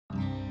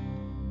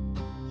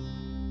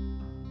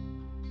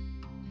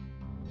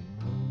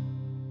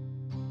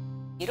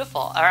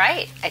Beautiful. All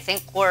right. I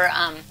think we're,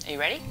 are you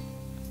ready?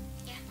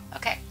 Yeah.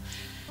 Okay.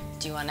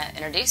 Do you want to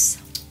introduce?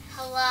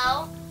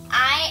 Hello,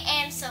 I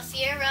am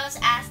Sophia Rose,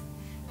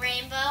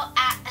 Rainbow,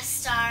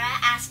 Astara,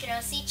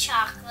 Askinosie,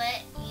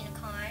 Chocolate,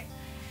 Unicorn,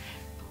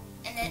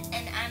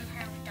 and I'm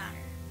her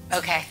daughter.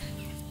 Okay.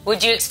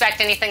 Would you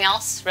expect anything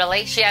else,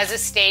 really? She has a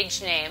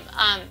stage name.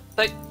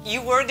 But you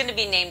were going to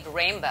be named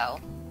Rainbow.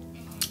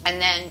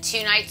 And then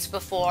 2 nights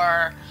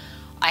before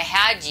I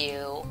had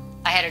you,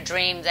 I had a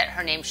dream that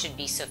her name should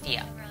be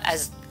Sophia,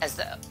 as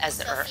the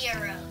Earth.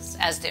 Sophia Rose.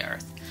 As the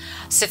Earth.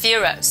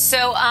 Sophia Rose.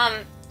 So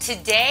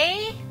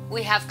today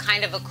we have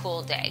kind of a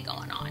cool day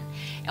going on.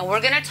 And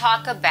we're going to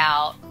talk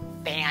about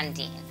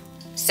banding.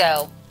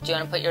 So do you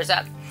want to put yours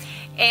up?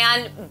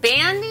 And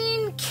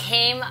banding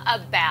came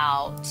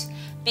about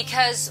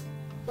because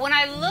when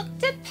I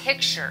looked at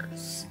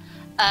pictures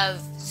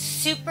of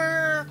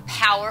super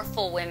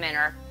powerful women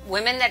or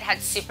women that had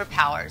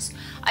superpowers,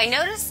 I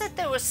noticed that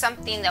there was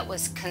something that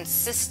was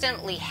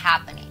consistently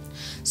happening.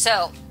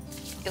 So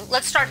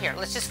let's start here.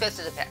 Let's just go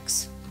through the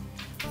pics.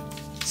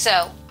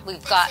 So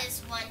we've got... This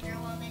is Wonder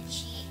Woman.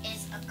 She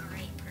is a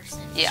great person.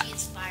 Yeah. She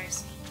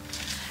inspires me.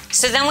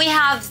 So then we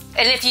have,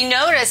 and if you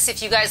notice,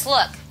 if you guys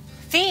look,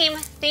 theme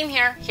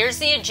here. Here's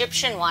the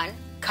Egyptian one,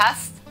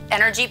 cuff,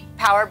 energy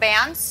power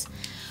bands.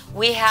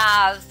 We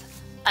have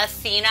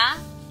Athena,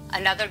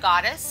 another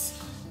goddess.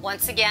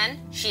 Once again,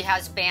 she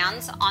has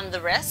bands on the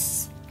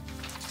wrists.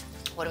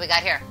 What do we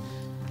got here?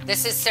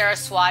 This is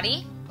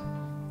Saraswati.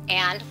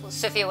 And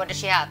Sophia, what does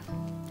she have?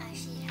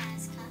 She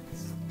has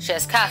cuffs. She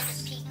has cuffs.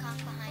 And a peacock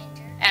behind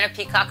her. And a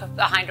peacock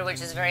behind her, which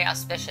is very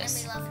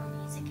auspicious. And we love her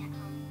music at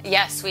home.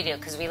 Yes, we do,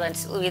 because we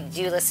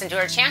do listen to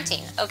her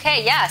chanting.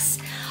 Okay, yes.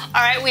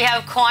 All right, we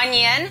have Kuan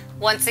Yin.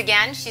 Once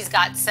again, she's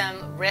got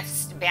some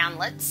wrist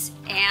bandlets.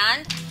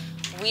 And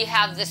we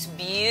have this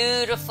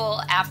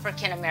beautiful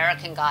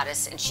African-American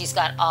goddess, and she's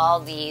got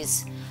all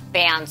these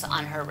bands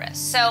on her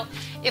wrists. So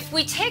if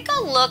we take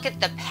a look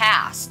at the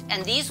past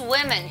and these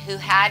women who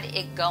had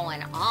it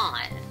going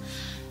on,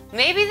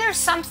 maybe there's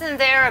something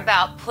there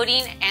about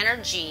putting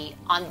energy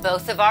on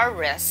both of our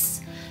wrists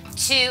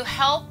to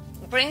help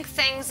bring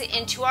things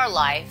into our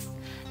life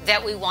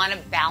that we want to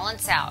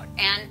balance out.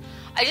 And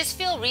I just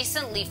feel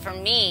recently for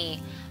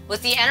me,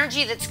 with the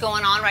energy that's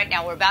going on right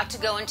now, we're about to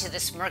go into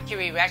this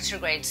Mercury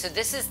retrograde. So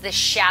this is the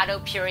shadow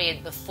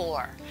period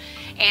before.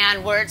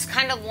 And where it's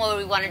kind of where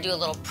we want to do a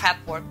little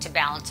prep work to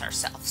balance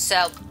ourselves.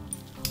 So,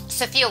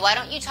 Sophia, why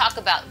don't you talk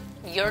about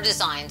your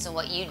designs and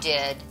what you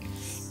did?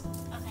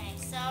 Okay,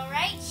 so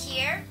right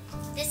here,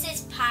 this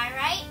is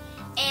pyrite,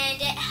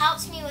 and it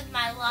helps me with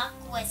my luck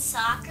with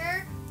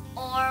soccer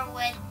or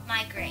with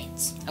my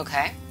grades.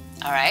 Okay,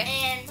 all right.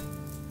 And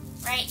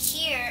right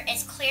here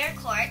is clear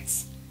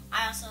quartz.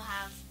 I also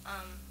have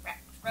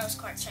rose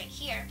quartz right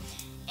here.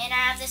 And I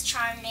have this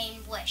charm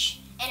named Wish.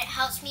 And it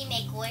helps me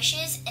make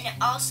wishes, and it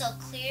also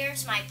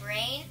clears my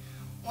brain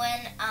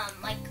when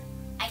like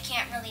I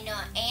can't really know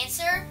an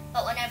answer,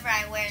 but whenever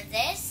I wear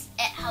this,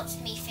 it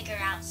helps me figure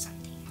out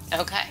something.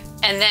 Okay.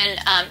 And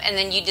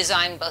then you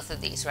designed both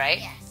of these, right?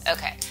 Yes.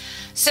 Okay.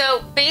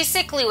 So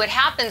basically what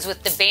happens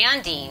with the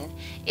banding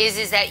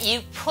is that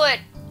you put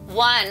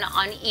one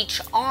on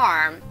each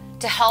arm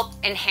to help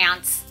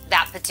enhance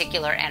that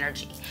particular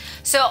energy.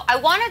 So I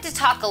wanted to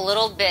talk a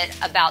little bit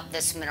about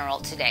this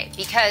mineral today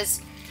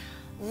because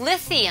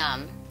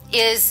lithium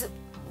is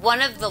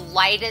one of the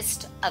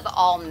lightest of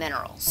all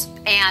minerals.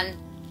 And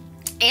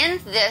in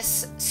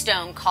this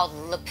stone called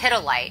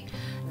lepidolite,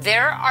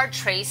 there are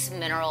trace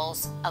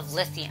minerals of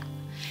lithium.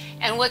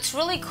 And what's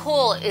really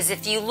cool is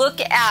if you look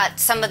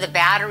at some of the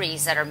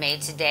batteries that are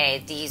made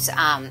today, these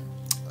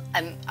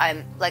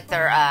like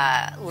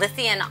they're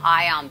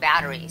lithium-ion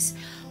batteries.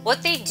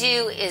 What they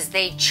do is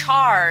they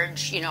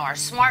charge, our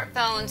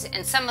smartphones,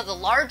 and some of the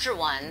larger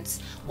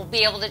ones will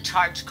be able to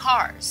charge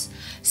cars.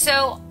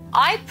 So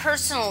I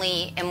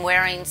personally am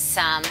wearing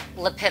some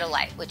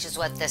lepidolite, which is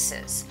what this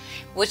is,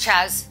 which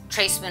has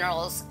trace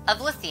minerals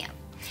of lithium.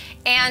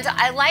 And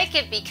I like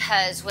it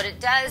because what it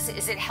does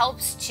is it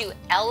helps to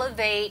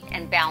elevate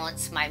and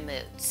balance my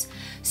moods.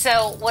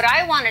 So what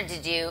I wanted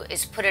to do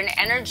is put an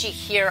energy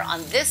here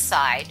on this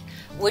side,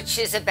 which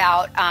is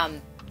about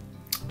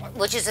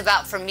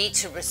for me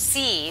to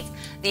receive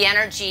the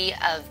energy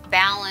of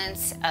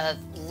balance, of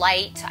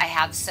light. I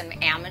have some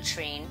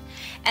ametrine.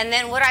 And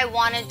then what I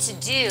wanted to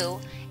do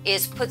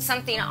is put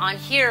something on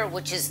here,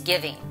 which is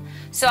giving.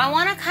 So I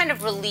want to kind of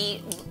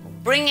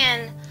bring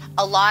in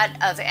a lot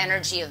of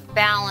energy of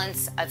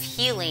balance, of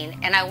healing,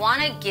 and I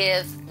want to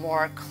give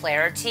more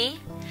clarity,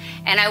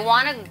 and I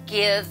want to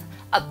give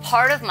a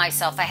part of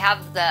myself. I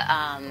have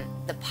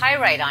the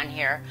pyrite on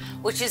here,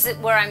 which is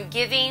where I'm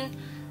giving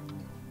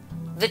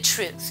the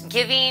truth,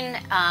 giving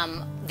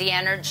the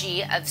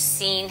energy of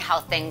seeing how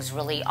things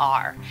really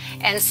are.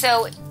 And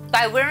so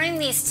by wearing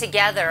these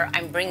together,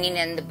 I'm bringing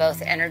in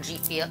both energy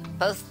field,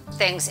 both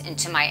things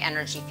into my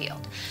energy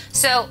field.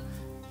 So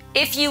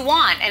if you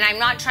want, and I'm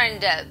not trying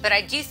to, but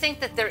I do think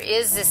that there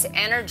is this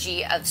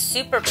energy of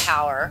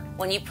superpower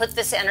when you put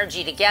this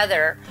energy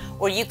together,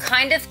 where you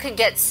kind of could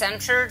get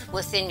centered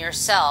within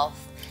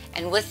yourself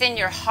and within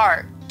your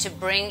heart to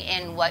bring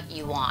in what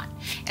you want.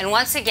 And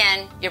once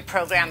again, you're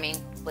programming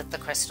with the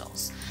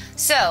crystals.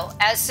 So,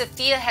 as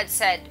Sophia had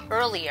said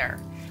earlier,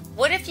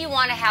 what if you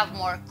want to have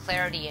more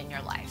clarity in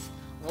your life?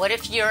 What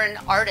if you're an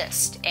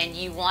artist and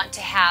you want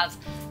to have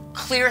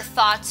clear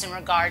thoughts in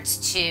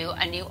regards to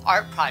a new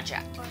art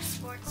project? Or a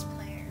sports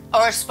player.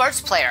 Or a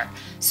sports player.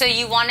 So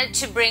you wanted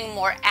to bring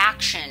more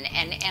action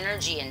and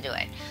energy into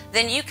it.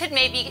 Then you could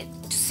maybe,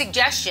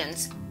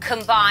 suggestions,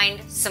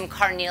 combine some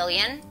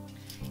carnelian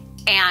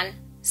and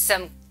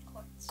some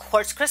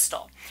quartz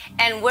crystal,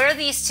 and wear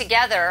these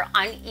together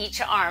on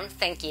each arm,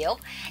 thank you,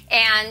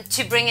 and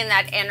to bring in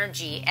that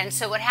energy. And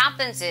so what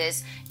happens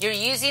is you're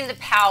using the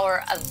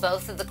power of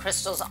both of the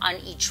crystals on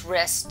each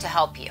wrist to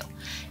help you.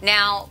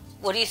 Now,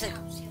 what do you think?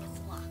 Helps you with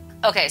luck.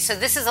 Okay, so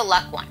this is a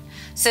luck one.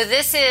 So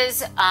this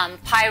is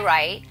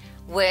pyrite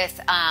with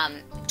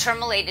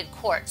tourmalated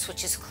quartz,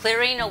 which is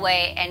clearing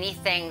away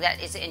anything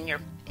that is in your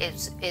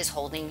is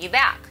holding you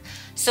back.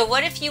 So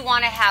what if you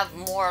want to have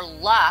more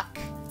luck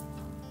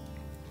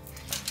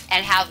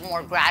and have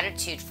more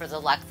gratitude for the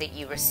luck that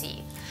you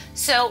receive?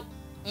 So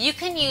you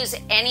can use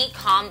any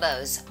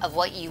combos of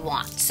what you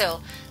want.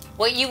 So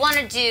what you want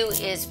to do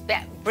is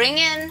bring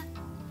in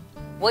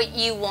what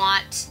you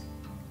want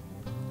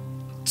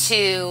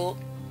to,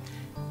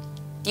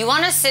 you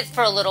want to sit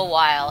for a little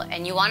while,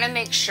 and you want to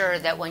make sure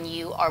that when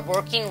you are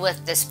working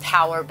with this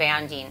power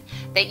banding,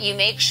 that you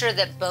make sure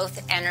that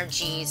both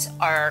energies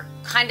are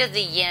kind of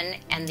the yin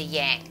and the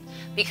yang,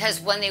 because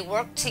when they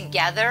work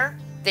together,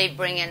 they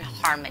bring in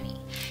harmony.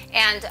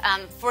 And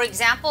for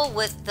example,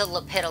 with the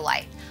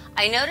lepidolite,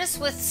 I notice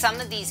with some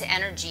of these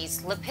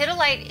energies,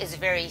 lepidolite is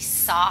very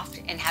soft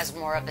and has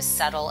more of a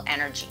subtle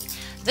energy.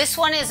 This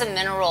one is a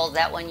mineral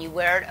that when you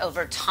wear it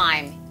over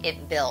time,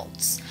 it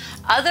builds.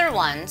 Other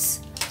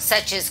ones,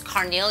 such as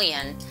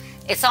carnelian,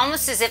 it's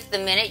almost as if the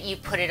minute you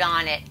put it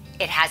on, it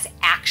has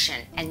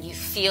action and you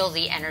feel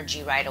the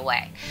energy right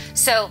away.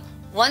 So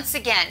once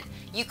again,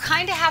 you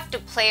kind of have to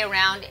play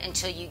around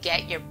until you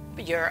get your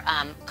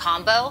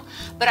combo.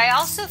 But I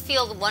also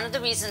feel that one of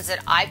the reasons that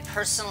I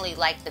personally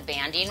like the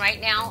banding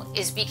right now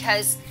is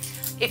because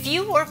if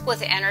you work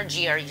with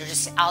energy or you're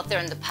just out there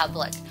in the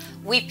public,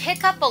 we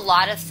pick up a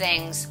lot of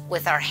things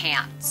with our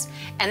hands.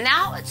 And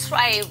now it's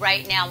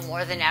right now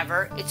more than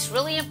ever, it's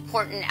really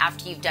important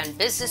after you've done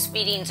business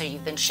meetings or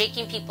you've been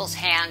shaking people's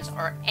hands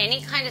or any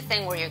kind of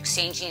thing where you're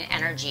exchanging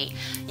energy,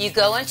 you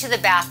go into the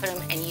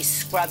bathroom and you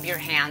scrub your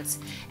hands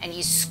and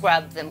you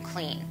scrub them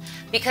clean.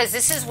 Because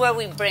this is where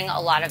we bring a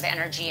lot of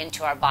energy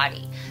into our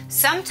body.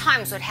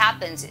 Sometimes what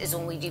happens is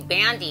when we do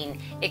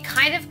banding, it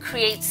kind of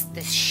creates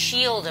this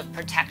shield of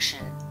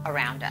protection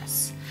around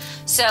us.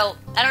 So,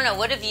 I don't know,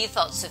 what have you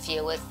felt,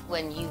 Sophia, with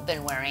when you've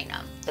been wearing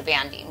the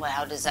banding?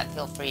 How does that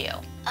feel for you?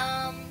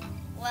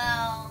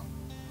 Well,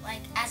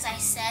 like as I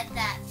said,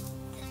 that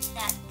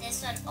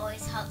this one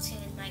always helps me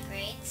with my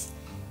grades,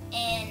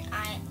 and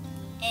I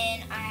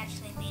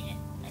actually made it,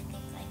 I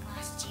think, like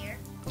last year.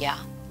 Yeah.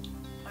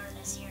 Or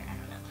this year, I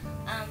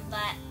don't know.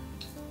 But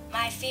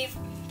my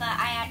favorite, but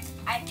I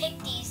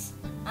picked these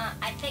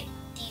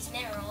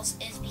minerals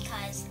is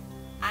because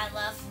I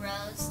love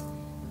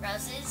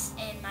roses,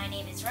 and my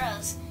name is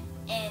Rose,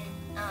 and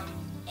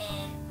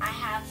I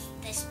have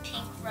this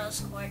pink rose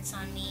quartz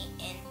on me,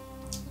 and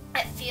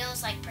it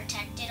feels like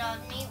protected on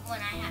me when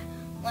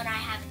I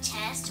have a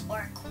test or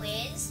a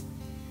quiz.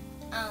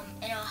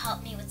 It'll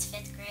help me with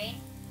 5th grade,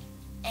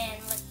 and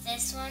with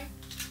this one,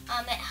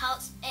 it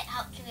helps me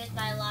with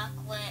my luck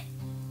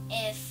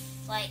if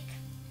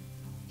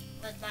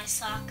with my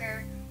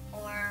soccer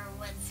or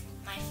with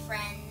my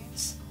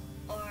friends,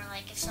 or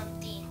like if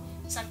something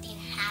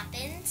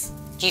happens.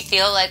 Do you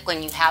feel like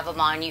when you have them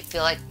on, you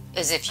feel like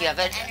as if you have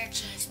it? The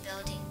energy is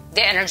building.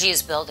 The energy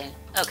is building.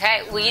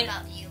 Okay. What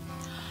about you,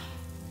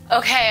 Mom?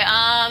 Okay.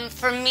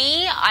 For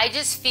me, I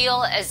just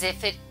feel as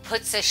if it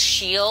puts a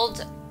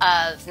shield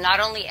of not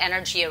only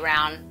energy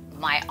around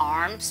my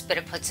arms, but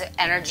it puts an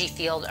energy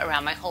field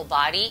around my whole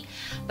body.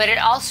 But it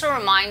also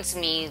reminds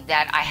me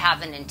that I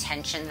have an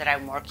intention that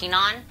I'm working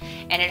on,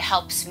 and it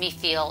helps me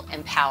feel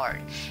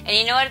empowered. And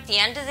you know what? At the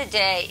end of the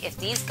day, if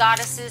these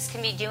goddesses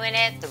can be doing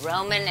it, the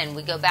Roman, and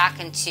we go back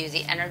into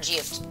the energy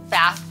of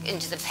back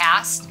into the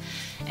past,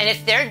 and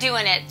if they're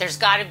doing it, there's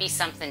got to be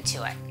something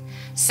to it.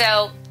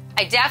 So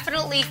I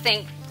definitely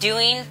think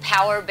doing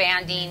power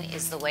banding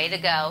is the way to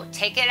go.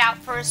 Take it out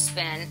for a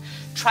spin.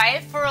 Try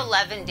it for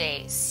 11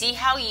 days. See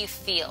how you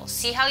feel.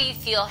 See how you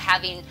feel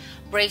having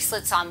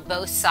bracelets on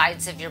both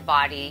sides of your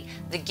body,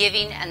 the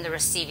giving and the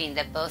receiving,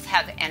 that both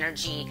have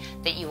energy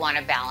that you want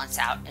to balance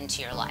out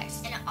into your life.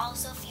 And it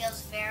also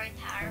feels very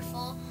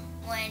powerful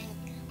when,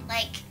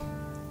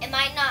 it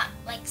might not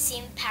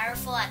seem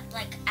powerful at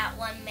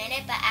 1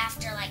 minute, but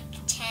after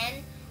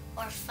 10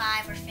 or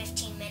 5 or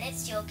 15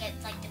 minutes, you'll get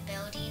the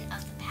building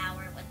of the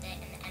power with it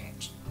and the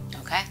energy.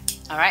 Okay.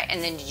 All right.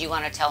 And then did you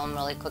want to tell them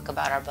really quick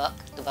about our book,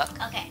 the book?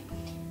 Okay.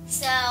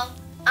 So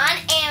on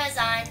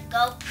Amazon,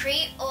 go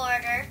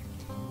pre-order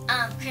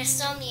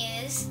Crystal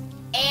Muse,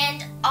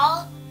 and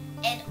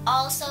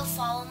also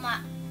follow my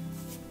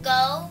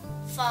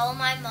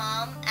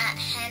mom at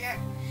Heather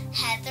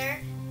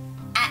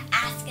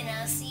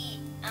Askinosie.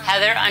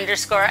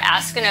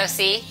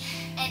 Heather_Askinosie.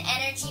 And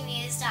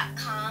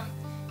EnergyMuse.com,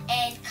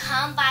 and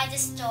come by the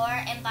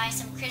store and buy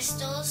some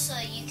crystals so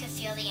you can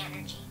feel the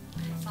energy.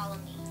 Follow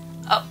me.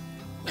 Oh,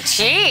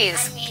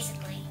 jeez.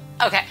 Amazingly.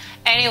 Okay.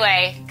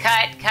 Anyway,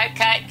 cut. Somebody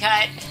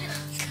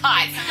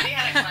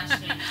had a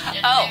question. If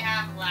they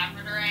have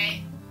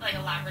labradorite, like a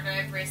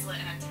labradorite bracelet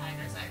and a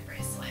tiger's eye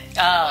bracelet.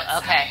 Oh,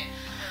 okay.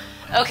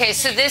 Okay,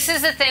 so this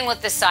is the thing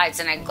with the sides,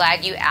 and I'm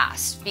glad you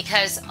asked,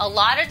 because a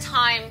lot of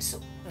times,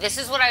 this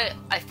is what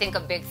I think a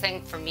big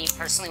thing for me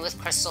personally with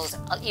crystals.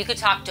 You could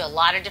talk to a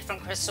lot of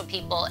different crystal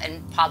people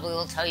and probably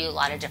will tell you a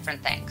lot of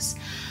different things.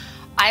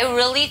 I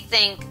really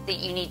think that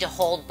you need to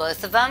hold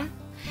both of them,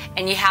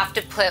 and you have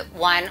to put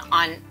one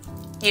on,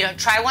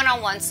 try one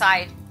on one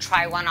side,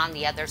 try one on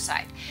the other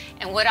side.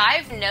 And what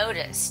I've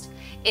noticed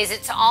is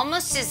it's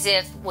almost as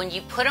if when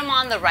you put them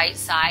on the right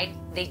side,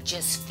 they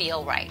just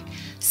feel right.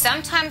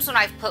 Sometimes when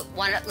I've put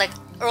one, like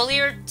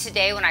earlier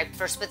today when I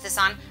first put this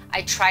on,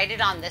 I tried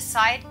it on this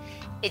side.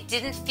 It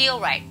didn't feel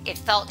right. It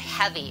felt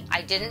heavy.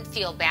 I didn't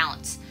feel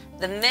balanced.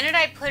 The minute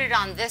I put it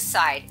on this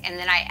side and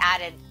then I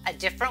added a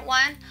different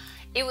one,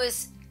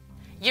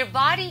 your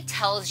body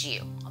tells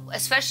you,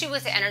 especially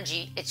with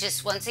energy, it's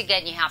just, once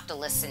again, you have to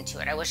listen to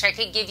it. I wish I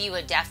could give you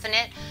a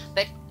definite,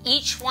 but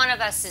each one of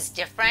us is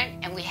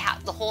different, and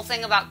the whole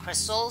thing about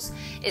crystals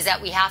is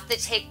that we have to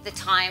take the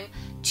time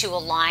to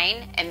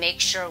align and make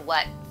sure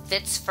what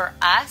fits for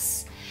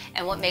us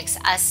and what makes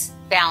us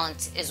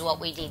balance is what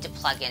we need to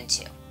plug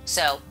into.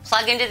 So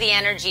plug into the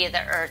energy of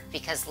the earth,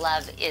 because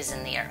love is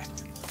in the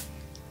earth.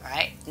 All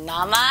right,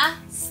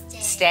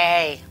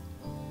 Namaste.